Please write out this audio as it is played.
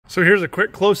So here's a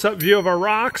quick close-up view of our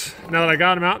rocks now that I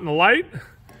got them out in the light,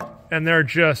 and they're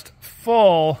just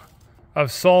full of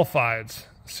sulfides.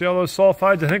 See all those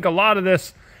sulfides? I think a lot of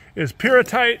this is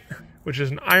pyrrhotite, which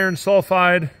is an iron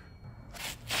sulfide.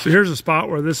 So here's a spot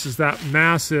where this is that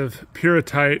massive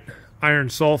pyrrhotite iron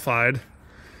sulfide.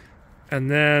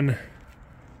 And then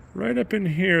right up in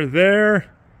here, there,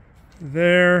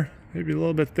 maybe a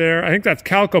little bit there. I think that's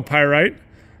chalcopyrite.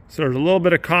 So there's a little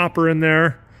bit of copper in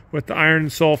there with the iron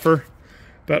and sulfur.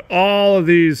 But all of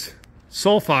these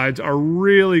sulfides are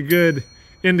really good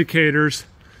indicators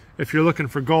if you're looking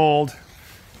for gold.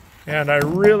 And I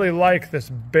really like this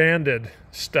banded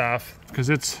stuff because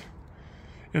it's,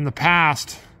 in the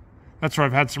past, that's where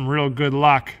I've had some real good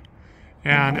luck.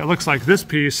 And it looks like this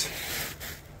piece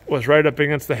was right up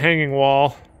against the hanging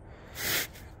wall.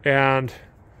 And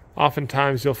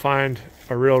oftentimes you'll find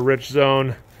a real rich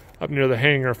zone up near the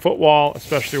hanging or footwall,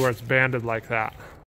 especially where it's banded like that.